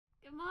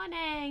Good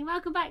morning,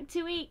 welcome back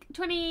to week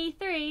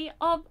 23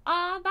 of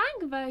our van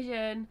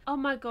conversion. Oh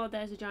my god,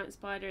 there's a giant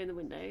spider in the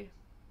window.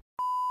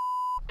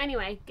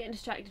 Anyway, getting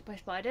distracted by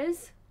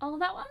spiders. Oh,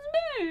 that one's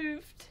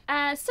moved.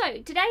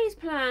 So today's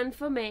plan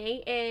for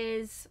me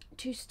is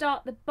to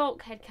start the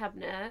bulkhead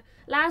cabinet.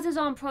 Laz is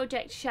on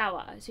project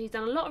shower, so he's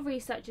done a lot of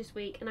research this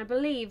week and I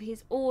believe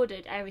he's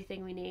ordered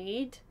everything we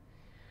need.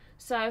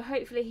 So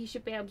hopefully he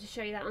should be able to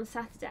show you that on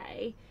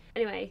Saturday.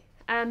 Anyway,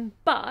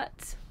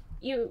 but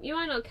you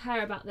might not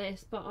care about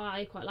this, but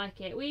I quite like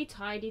it. We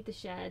tidied the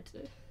shed.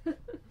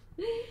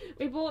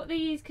 We bought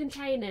these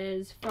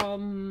containers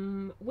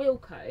from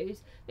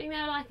Wilko's. I think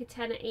they were like a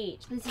tenner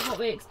each. This is what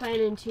we were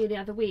explaining to you the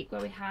other week,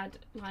 where we had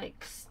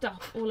like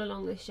stuff all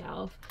along the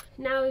shelf.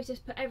 Now we've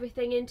just put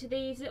everything into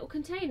these little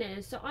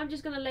containers. So I'm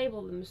just going to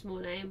label them this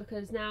morning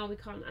because now we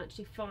can't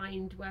actually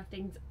find where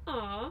things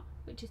are,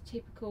 which is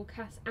typical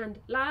Cass and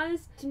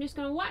Laz. So I'm just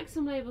going to whack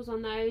some labels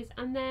on those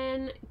and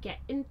then get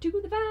into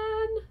the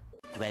van.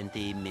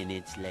 20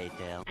 minutes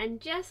later.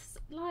 And just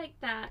like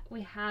that,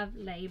 we have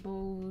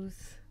labels.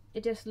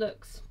 It just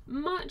looks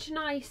much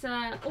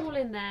nicer, all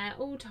in there,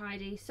 all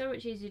tidy, so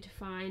much easier to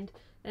find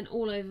than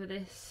all over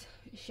this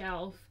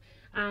shelf.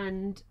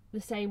 And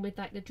the same with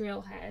like the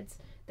drill heads.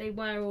 They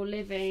were all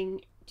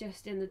living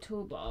just in the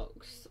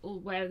toolbox, or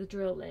where the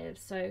drill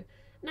lives, so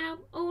now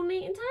all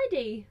neat and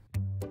tidy.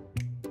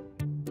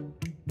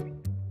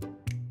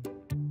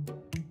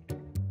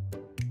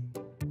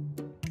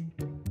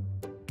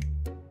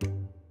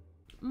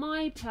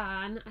 My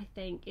plan, I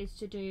think, is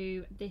to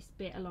do this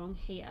bit along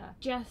here,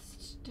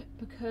 just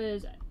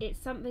because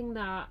it's something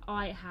that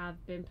I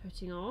have been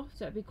putting off.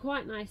 So it'd be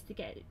quite nice to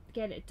get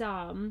it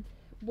done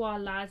while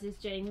Laz is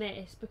doing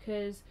this,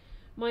 because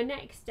my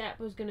next step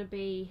was going to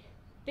be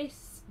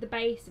the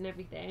base and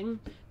everything.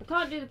 I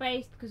can't do the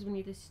base because we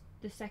need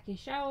the second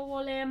shower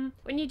wall in.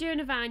 When you're doing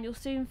a van, you'll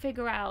soon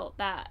figure out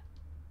that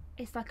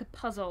it's like a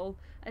puzzle,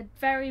 a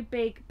very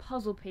big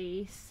puzzle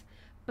piece.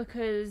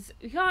 Because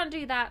you can't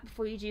do that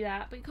before you do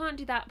that, but you can't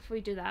do that before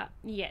you do that.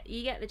 Yeah,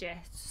 you get the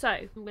gist. So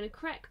I'm going to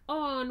crack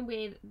on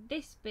with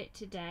this bit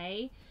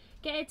today,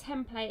 get it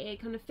templated,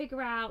 kind of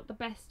figure out the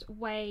best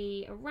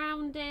way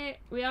around it.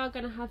 We are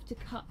going to have to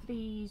cut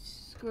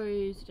these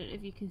screws, I don't know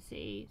if you can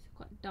see, it's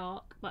quite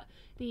dark, but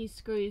these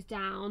screws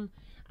down,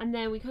 and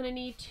then we kind of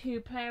need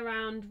to play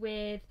around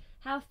with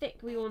how thick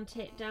we want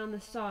it down the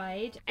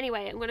side.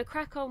 Anyway, I'm going to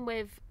crack on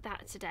with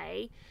that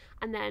today,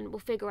 and then we'll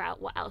figure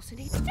out what else we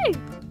need to do.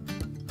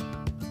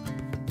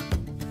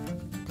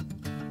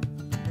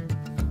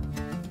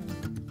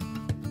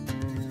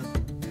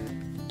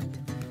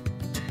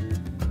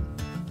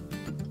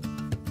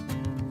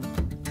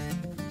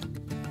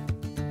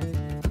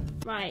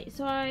 Right,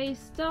 so I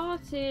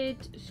started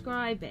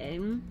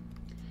scribing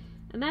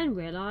and then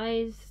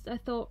realised, I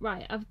thought,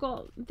 right, I've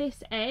got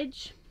this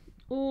edge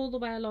all the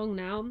way along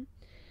now.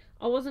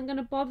 I wasn't going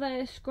to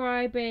bother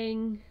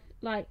scribing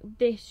like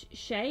this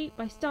shape.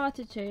 I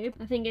started to.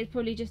 I think it's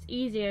probably just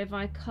easier if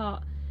I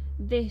cut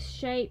this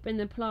shape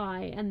and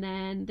apply and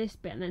then this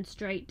bit and then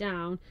straight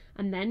down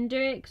and then do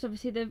it, because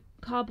obviously the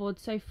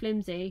cardboard's so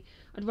flimsy.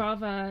 I'd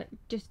rather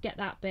just get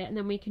that bit and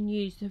then we can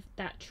use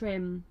that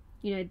trim,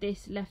 you know,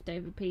 this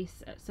leftover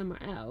piece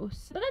somewhere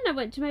else. But then I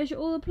went to measure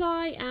all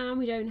apply and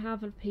we don't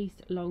have a piece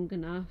long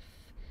enough.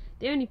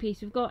 The only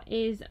piece we've got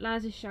is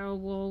Laz's shower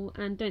wall,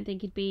 and don't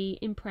think he'd be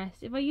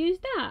impressed if I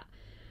used that.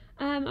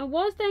 I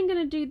was then going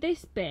to do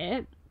this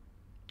bit,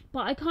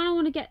 but I kind of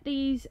want to get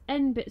these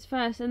end bits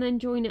first and then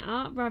join it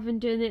up rather than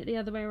doing it the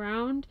other way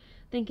around.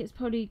 I think it's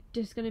probably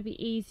just going to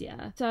be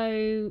easier.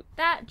 So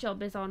that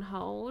job is on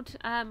hold.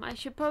 I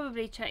should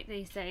probably check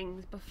these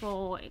things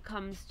before it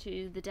comes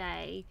to the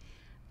day.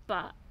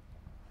 But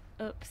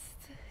oops.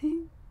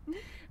 We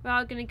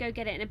are going to go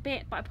get it in a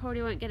bit, but I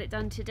probably won't get it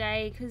done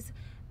today because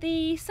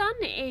the sun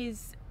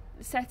is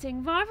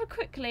setting rather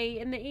quickly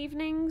in the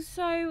evenings,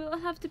 so it'll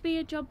have to be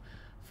a job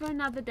for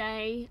another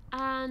day,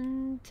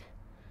 and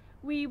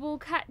we will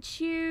catch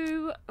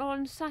you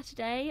on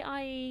Saturday,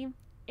 i.e.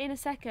 in a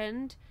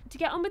second, to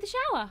get on with the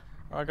shower.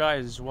 Alright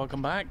guys,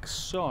 welcome back.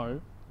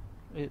 So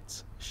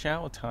it's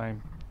shower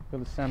time.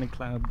 Got the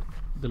Saniclad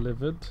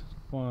delivered.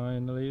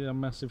 Finally, they're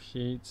massive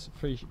sheets.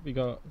 We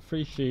got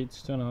 3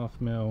 sheets,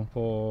 2.5 mil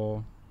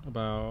for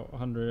about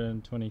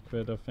 120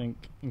 quid, I think,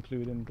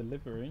 including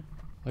delivery.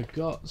 I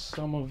got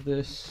some of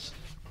this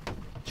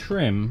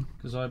trim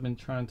because I've been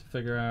trying to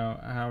figure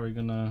out how we're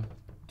gonna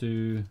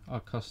do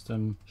our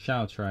custom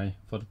shower tray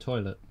for the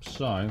toilet.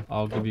 So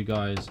I'll give you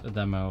guys a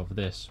demo of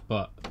this,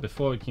 but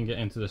before we can get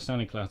into the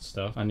Saniclad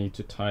stuff, I need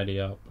to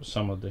tidy up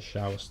some of the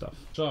shower stuff.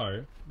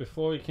 So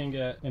before we can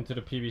get into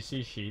the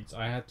PVC sheets,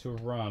 I had to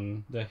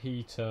run the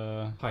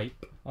heater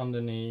pipe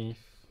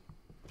underneath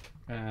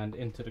and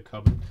into the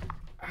cupboard.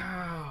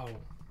 Ow!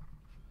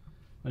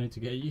 I need to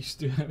get used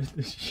to having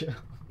this shower.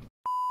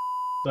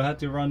 So I had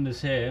to run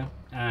this here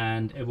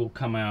and it will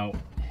come out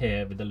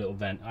here with the little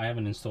vent. I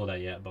haven't installed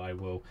that yet, but I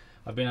will.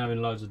 I've been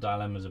having loads of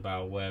dilemmas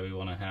about where we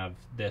want to have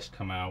this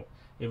come out.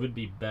 It would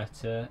be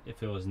better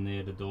if it was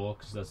near the door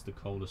because that's the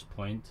coldest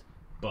point,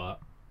 but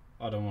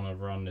I don't want to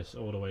run this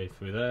all the way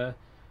through there.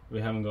 We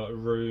haven't got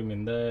room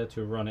in there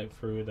to run it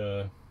through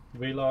the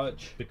wheel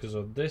arch because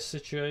of this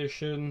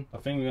situation. I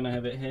think we're going to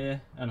have it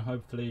here, and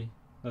hopefully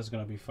that's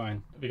going to be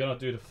fine. We're going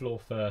to do the floor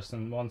first,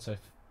 and once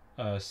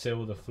I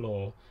seal the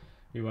floor,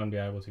 we won't be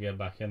able to get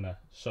back in there.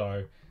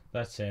 So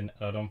that's in.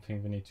 I don't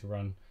think we need to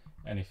run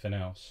anything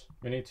else.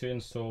 We need to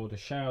install the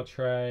shower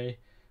tray,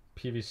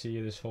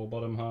 PVC this whole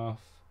bottom half,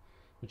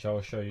 which I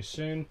will show you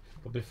soon.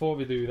 But before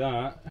we do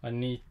that, I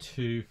need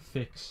to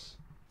fix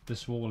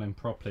this wall in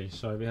properly.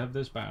 So we have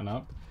this batten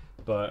up,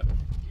 but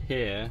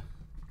here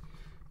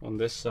on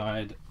this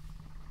side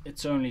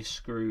it's only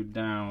screwed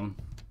down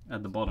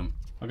at the bottom.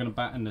 I'm going to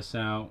batten this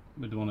out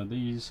with one of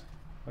these.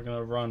 I'm going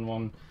to run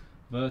one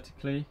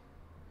vertically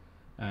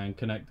and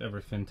connect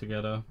everything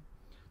together,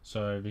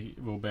 so we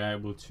will be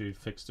able to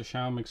fix the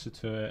shower mixer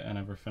to it and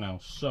everything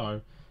else. So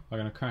I'm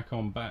going to crack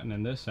on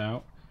battening this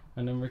out,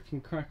 and then we can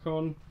crack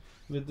on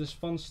with this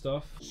fun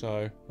stuff.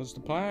 So what's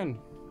the plan?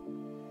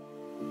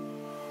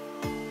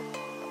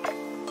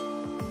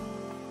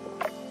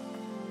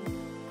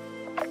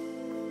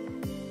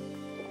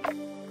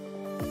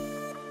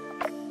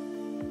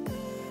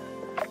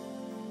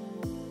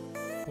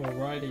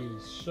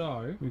 Alrighty,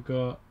 so we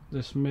got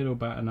this middle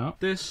batten up.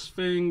 This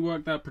thing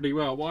worked out pretty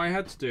well. What I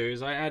had to do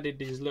is I added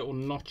these little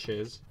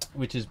notches,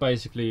 which is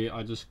basically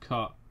I just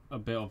cut a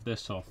bit of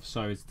this off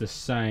so it's the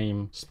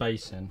same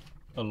spacing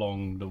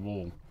along the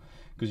wall,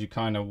 because you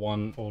kind of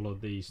want all of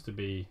these to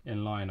be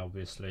in line,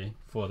 obviously,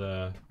 for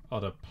the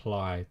other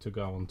ply to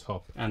go on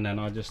top. And then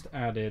I just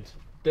added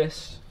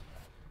this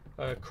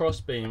cross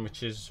beam,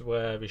 which is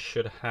where we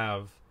should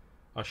have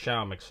our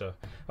shower mixer.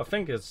 I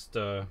think it's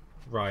the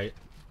right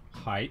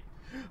height.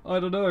 I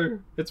don't know,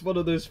 it's one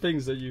of those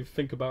things that you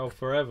think about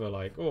forever,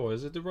 like, oh,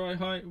 is it the right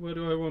height? Where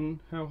do I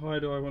want, how high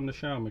do I want the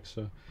shower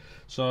mixer?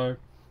 So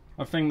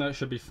I think that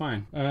should be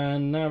fine.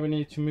 And now we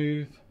need to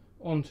move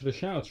onto the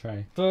shower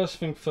tray. First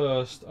thing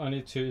first, I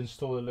need to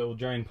install a little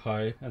drain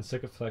pipe and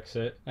Sikaflex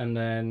it, and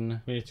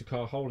then we need to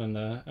cut a hole in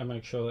there and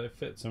make sure that it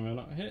fits and we're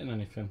not hitting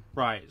anything.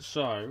 Right,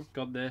 so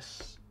got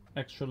this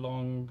extra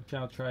long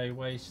shower tray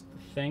waist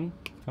thing.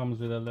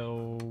 Comes with a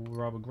little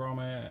rubber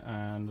grommet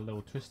and a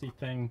little twisty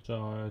thing,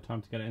 so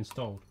time to get it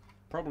installed.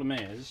 Problem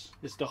is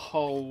the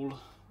hole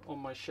on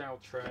my shower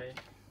tray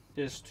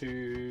is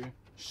too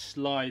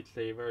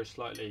slightly, very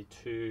slightly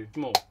too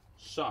small.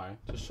 So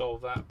to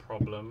solve that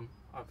problem,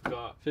 I've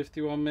got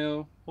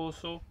 51mm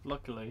also.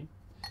 Luckily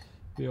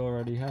we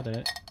already had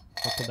it.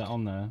 I'll put that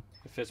on there.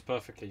 It fits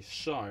perfectly,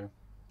 so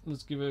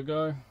let's give it a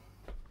go.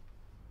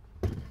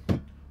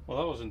 Well,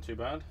 that wasn't too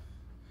bad.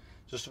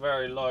 Just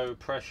very low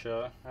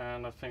pressure,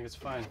 and I think it's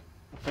fine.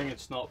 I think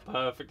it's not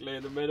perfectly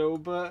in the middle,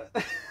 but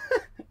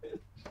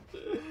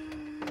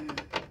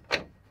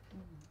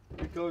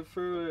we go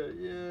through it,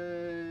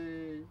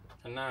 yay!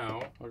 And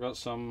now I've got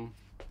some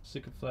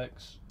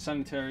Sikaflex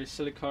sanitary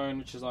silicone,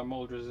 which is like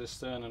mold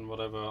resistant and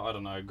whatever. I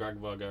don't know, Greg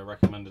Virgo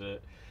recommended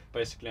it.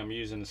 Basically I'm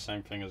using the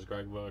same thing as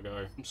Greg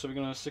Virgo. So we're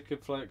going to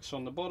Sikaflex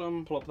on the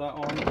bottom, plop that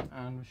on,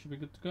 and we should be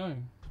good to go.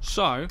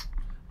 So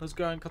let's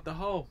go and cut the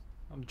hole.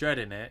 I'm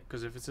dreading it,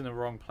 because if it's in the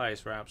wrong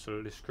place we're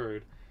absolutely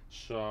screwed.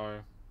 So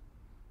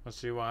let's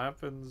see what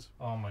happens.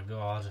 Oh my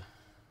god,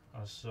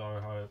 I so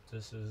hope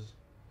this is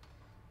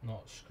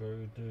not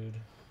screwed, dude.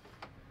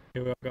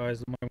 Here we are, guys,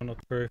 the moment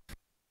of truth.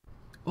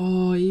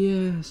 Oh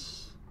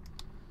yes.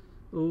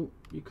 Oh,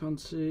 you can't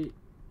see.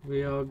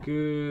 We are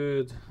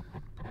good.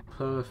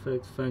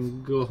 Perfect,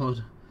 thank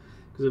god.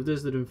 Because if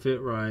this didn't fit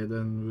right,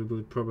 then we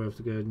would probably have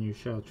to get a new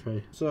shower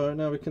tray. So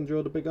now we can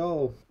drill the big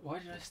hole. Why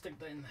did I stick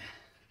that in there?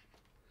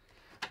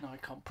 Now I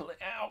can't pull it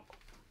out.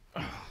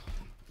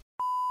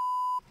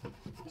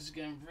 This is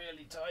getting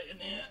really tight in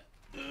here.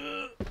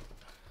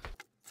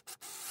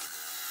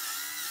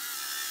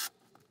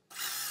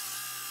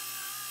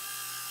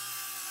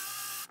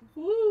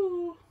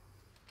 Woo!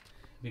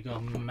 We got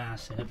a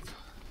massive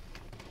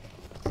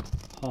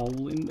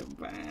hole in the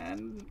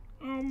van.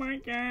 Oh my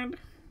god.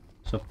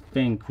 So I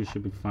think we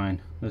should be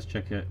fine. Let's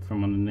check it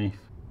from underneath.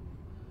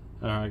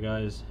 Alright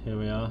guys, here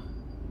we are.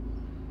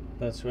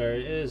 That's where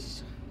it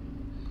is.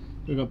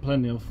 We've got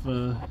plenty of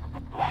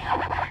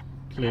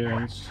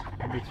clearance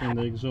between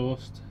the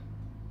exhaust,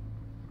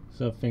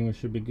 so I think we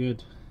should be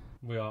good.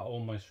 We are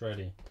almost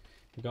ready.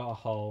 We got a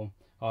hole.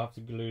 I'll have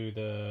to glue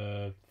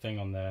the thing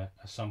on there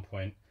at some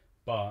point,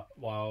 but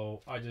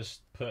while I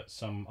just put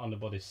some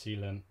underbody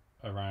sealant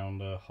around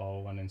the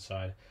hole and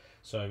inside,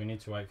 so we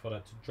need to wait for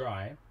that to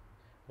dry.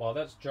 While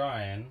that's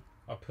drying,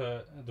 I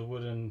put the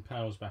wooden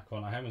panels back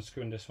on. I haven't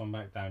screwed this one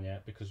back down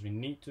yet because we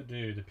need to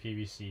do the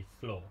PVC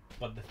floor.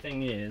 But the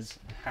thing is,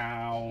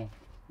 how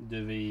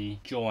do we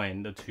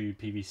join the two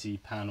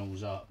PVC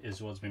panels up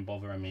is what's been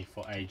bothering me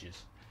for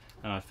ages.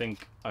 And I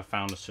think I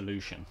found a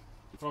solution.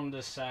 From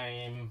the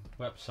same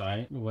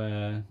website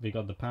where we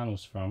got the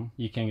panels from,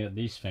 you can get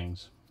these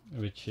things.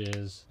 which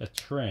is a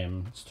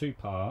trim. It's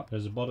two-part.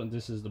 There's a bottom,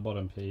 this is the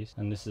bottom piece,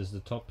 and this is the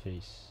top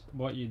piece.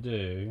 What you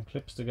do,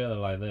 clips together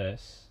like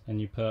this, and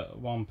you put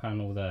one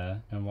panel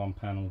there and one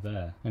panel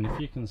there. And if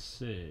you can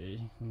see,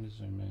 let me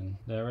zoom in,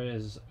 there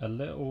is a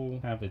little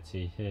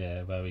cavity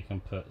here where we can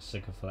put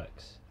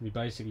Sikaflex. We're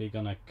basically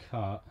gonna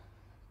cut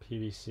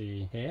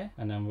PVC here,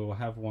 and then we'll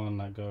have one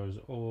that goes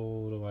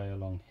all the way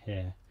along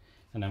here,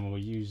 and then we'll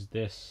use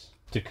this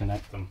to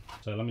connect them.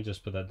 So let me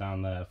just put that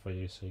down there for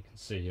you so you can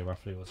see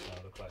roughly what it's going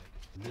to look like.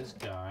 This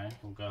guy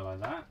will go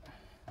like that,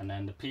 and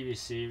then the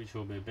PVC, which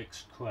will be a big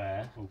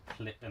square, will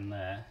clip in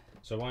there.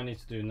 So what I need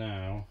to do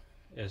now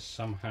is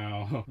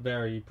somehow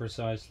very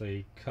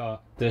precisely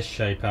cut this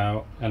shape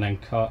out and then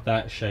cut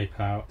that shape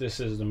out.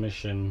 This is the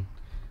mission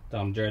that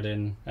I'm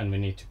dreading, and we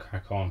need to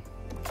crack on.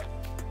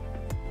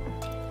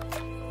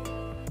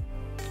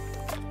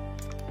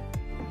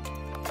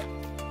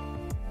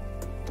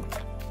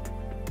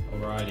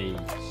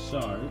 Alrighty, so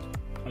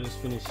I just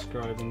finished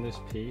scribing this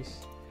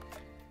piece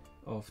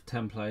of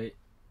template.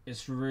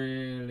 It's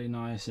really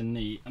nice and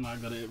neat, and I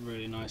got it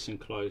really nice and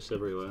close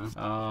everywhere.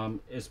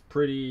 It's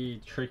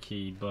pretty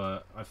tricky,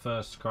 but I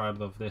first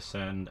scribed off this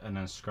end and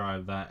then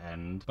scribed that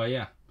end. But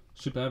yeah,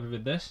 super happy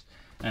with this.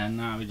 And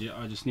now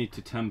I just need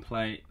to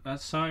template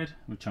that side,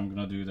 which I'm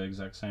gonna do the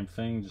exact same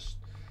thing, just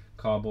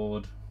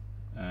cardboard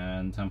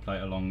and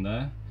template along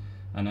there,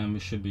 and then we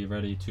should be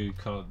ready to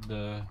cut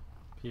the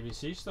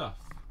PVC stuff.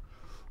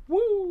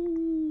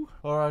 Woo!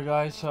 Alright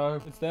guys,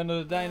 so it's the end of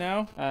the day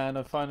now, and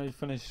I finally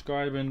finished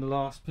scribing the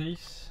last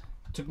piece.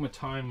 Took my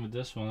time with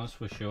this one, that's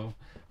for sure,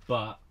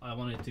 but I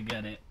wanted to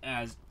get it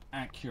as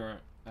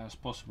accurate as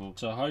possible.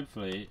 So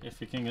hopefully,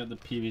 if we can get the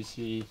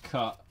PVC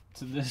cut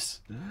to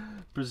this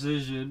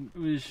precision,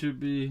 we should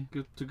be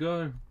good to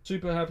go.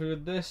 Super happy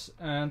with this,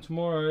 and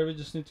tomorrow we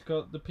just need to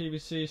cut the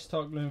PVC,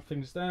 start gluing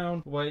things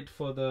down, wait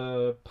for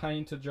the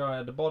paint to dry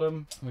at the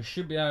bottom. We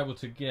should be able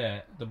to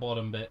get the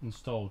bottom bit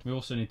installed. We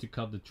also need to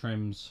cut the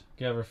trims,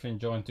 get everything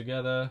joined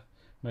together,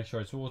 make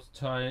sure it's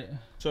watertight.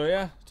 So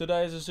yeah,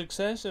 today is a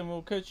success, and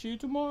we'll catch you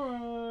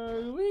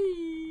tomorrow.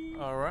 Whee!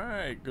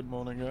 Alright, good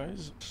morning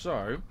guys.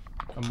 So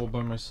I'm all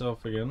by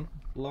myself again.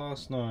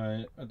 Last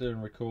night I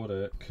didn't record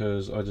it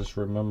because I just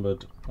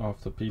remembered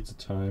after pizza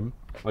time.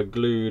 I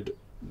glued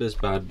this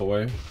bad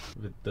boy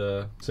with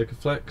the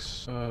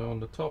Sikaflex on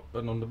the top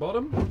and on the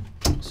bottom.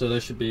 So they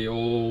should be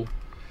all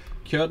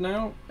cured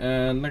now.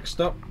 And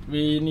next up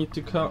we need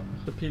to cut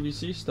the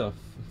PVC stuff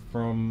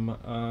from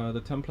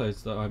the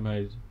templates that I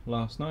made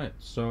last night.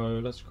 So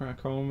let's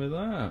crack on with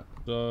that.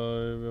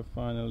 So we're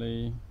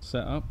finally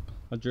set up.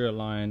 I drew a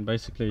line.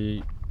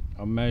 Basically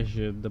I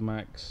measured the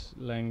max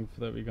length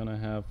that we're gonna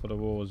have for the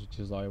walls, which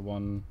is like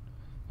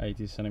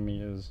 180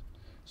 centimeters.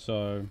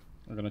 So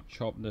I'm gonna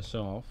chop this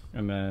off,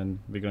 and then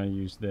we're gonna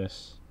use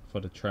this for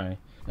the tray.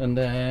 And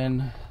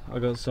then I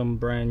got some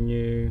brand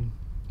new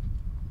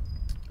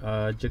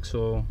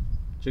jigsaw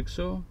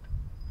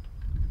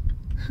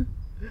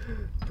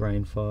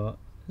brain fart.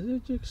 Is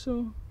it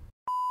jigsaw?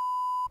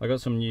 I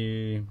got some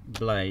new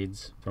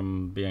blades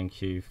from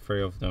B&Q,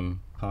 3 of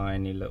them,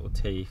 tiny little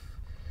teeth.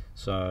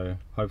 So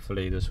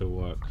hopefully this will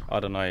work. I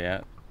don't know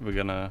yet. We're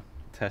gonna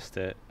test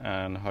it,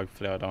 and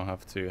hopefully I don't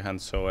have to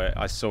hand saw it.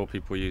 I saw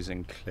people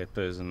using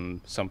clippers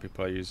and some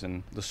people are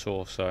using the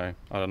saw, so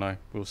I don't know.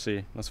 We'll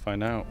see. Let's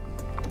find out.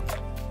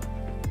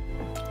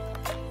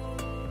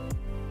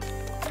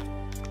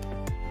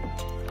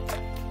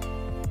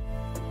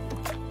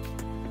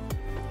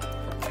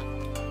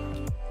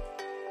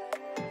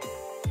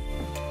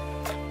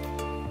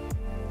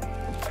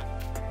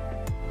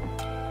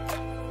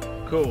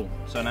 Cool,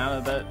 so now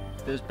that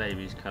this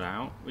baby's cut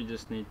out, we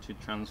just need to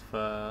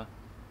transfer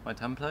my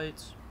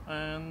templates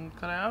and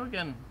cut it out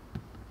again.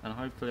 And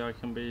hopefully I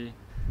can be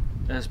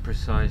as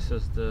precise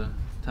as the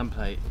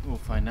template. We'll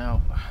find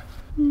out.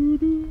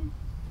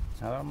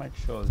 Now I'll make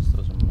sure this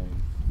doesn't move.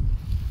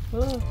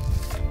 So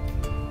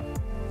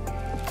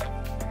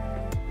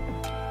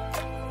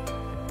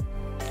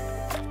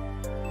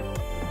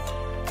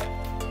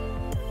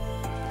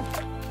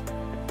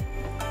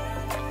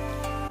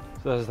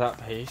there's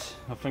that piece.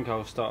 I think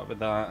I'll start with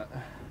that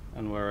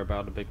and worry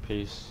about the big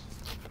piece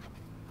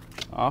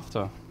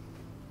after.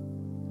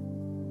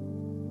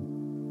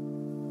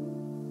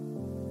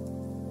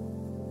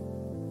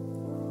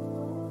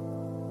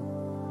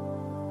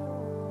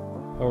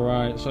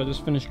 Alright, so I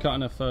just finished cutting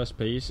the first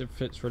piece. It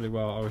fits really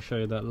well. I'll show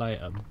you that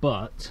later.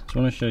 But I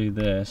want to show you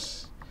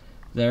this.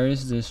 There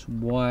is this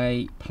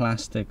white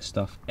plastic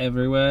stuff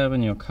everywhere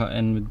when you're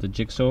cutting with the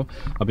jigsaw.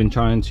 I've been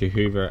trying to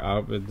hoover it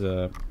out with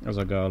the as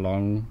I go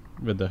along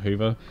with the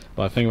hoover,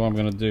 but I think what I'm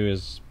going to do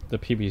is the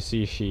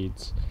PVC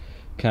sheets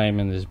came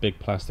in this big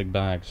plastic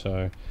bag,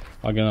 so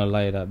I'm going to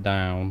lay that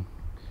down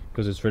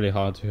because it's really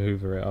hard to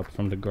hoover it up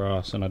from the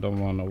grass, and I don't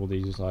want all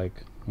these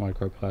like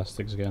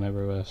microplastics getting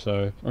everywhere.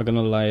 So I'm going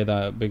to lay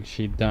that big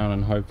sheet down,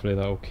 and hopefully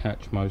that will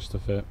catch most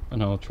of it,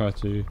 and I'll try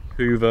to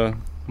hoover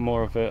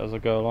more of it as I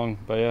go along.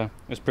 But yeah,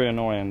 it's pretty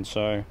annoying,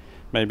 so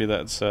maybe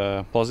that's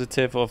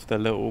positive of the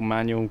little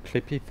manual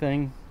clippy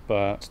thing.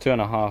 But it's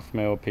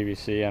 2.5mm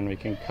PVC, and we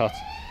can cut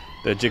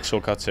the jigsaw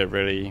cuts it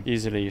really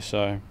easily.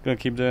 So I'm gonna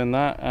keep doing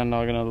that, and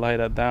I'm gonna lay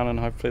that down, and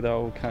hopefully that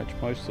will catch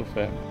most of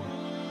it.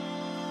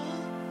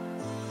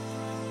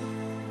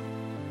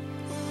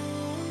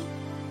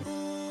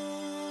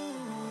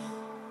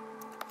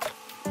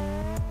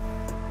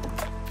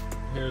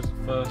 Here's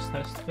the first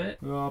test fit.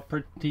 We are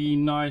pretty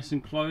nice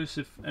and close.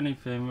 If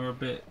anything, we're a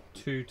bit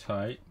too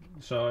tight.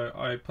 So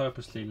I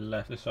purposely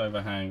left this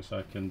overhang so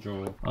I can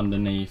draw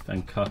underneath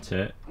and cut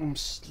it. I'm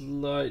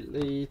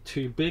slightly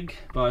too big,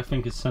 but I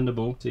think it's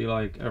sendable. See,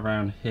 like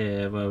around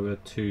here where we're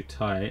too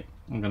tight,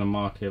 I'm gonna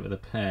mark it with a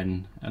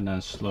pen and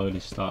then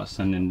slowly start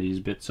sending these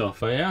bits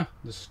off. But yeah,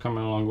 this is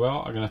coming along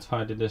well. I'm gonna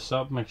tidy this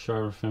up, make sure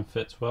everything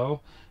fits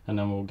well, and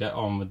then we'll get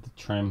on with the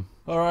trim.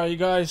 Alright you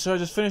guys, so I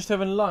just finished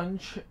having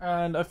lunch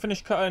and I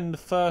finished cutting the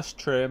first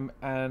trim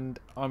and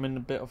I'm in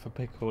a bit of a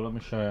pickle. Let me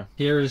show you.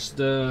 Here is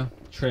the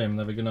trim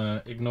that we're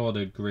gonna ignore.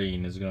 The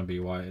green is gonna be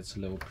white. It's a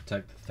little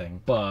protective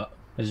thing, but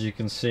as you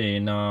can see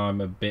now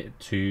I'm a bit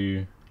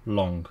too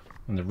long,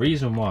 and the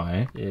reason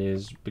why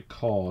is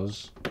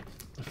because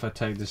if I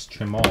take this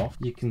trim off,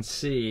 you can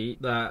see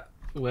that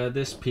where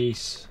this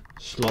piece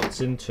slots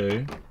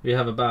into, we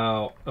have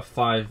about a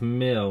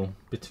 5mm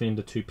between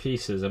the two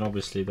pieces, and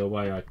obviously the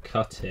way I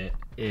cut it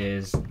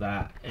is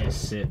that it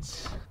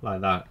sits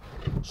like that.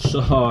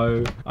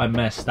 So I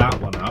messed that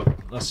one up.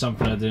 That's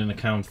something I didn't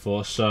account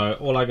for. So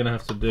all I'm gonna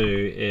have to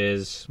do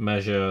is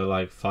measure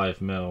like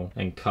 5mm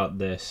and cut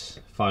this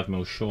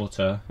 5mm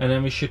shorter, and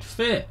then we should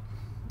fit.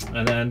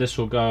 And then this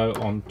will go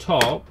on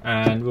top,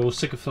 and we'll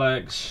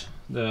Sikaflex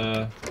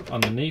the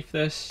underneath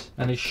this,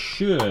 and it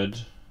should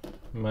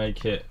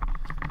make it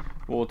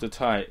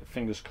watertight,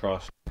 fingers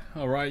crossed.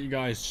 Alright you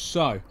guys,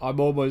 so I'm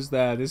almost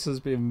there. This has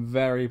been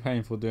very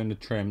painful doing the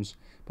trims,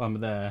 but I'm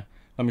there.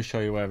 Let me show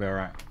you where they're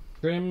at.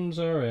 Trims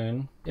are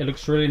in. It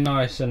looks really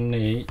nice and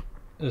neat.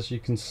 As you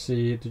can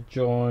see, the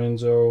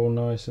joins are all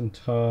nice and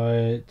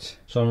tight.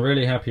 So I'm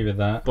really happy with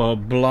that.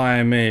 But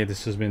blimey,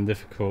 this has been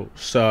difficult.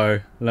 So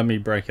let me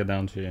break it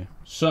down to you.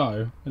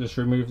 So I just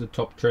removed the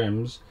top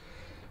trims,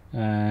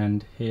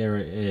 and here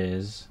it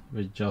is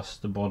with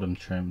just the bottom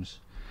trims.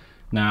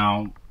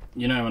 Now,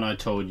 you know when I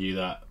told you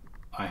that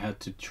I had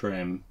to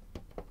trim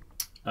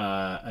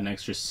an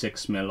extra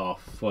 6mm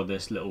off for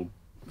this little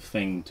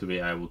thing to be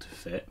able to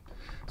fit?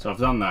 So I've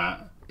done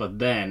that, but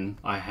then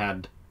I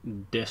had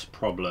this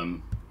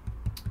problem.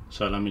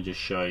 So let me just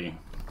show you.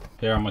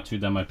 Here are my two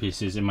demo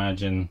pieces.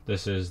 Imagine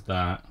this is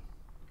that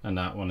and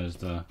that one is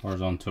the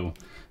horizontal.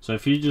 So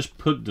if you just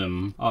put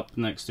them up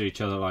next to each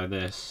other like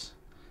this,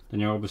 then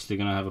you're obviously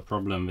going to have a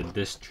problem with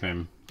this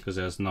trim because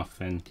there's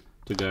nothing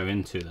to go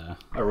into there.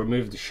 I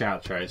removed the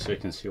shout tray so you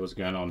can see what's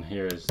going on.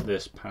 Here is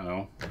this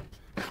panel.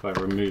 If I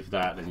remove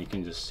that, then you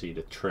can just see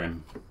the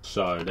trim.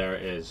 So there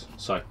it is.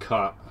 So I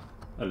cut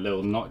a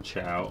little notch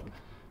out,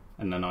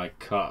 and then I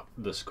cut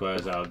the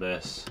squares out of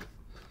this.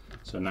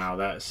 So now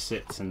that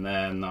sits in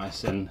there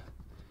nice and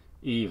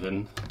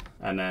even,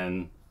 and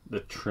then the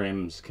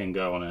trims can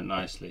go on it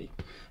nicely.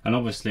 And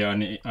obviously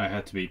I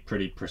had to be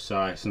pretty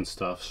precise and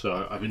stuff,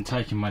 so I've been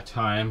taking my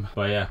time.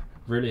 But yeah,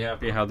 really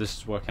happy how this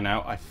is working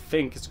out. I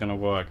think it's gonna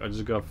work. I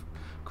just got to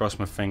cross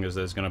my fingers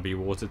that it's gonna be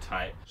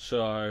watertight.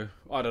 So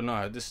I don't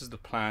know, this is the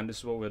plan, this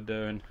is what we're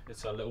doing.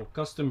 It's a little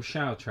custom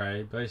shower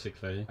tray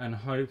basically, and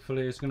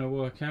hopefully it's gonna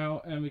work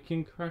out and we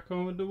can crack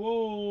on with the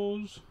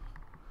walls.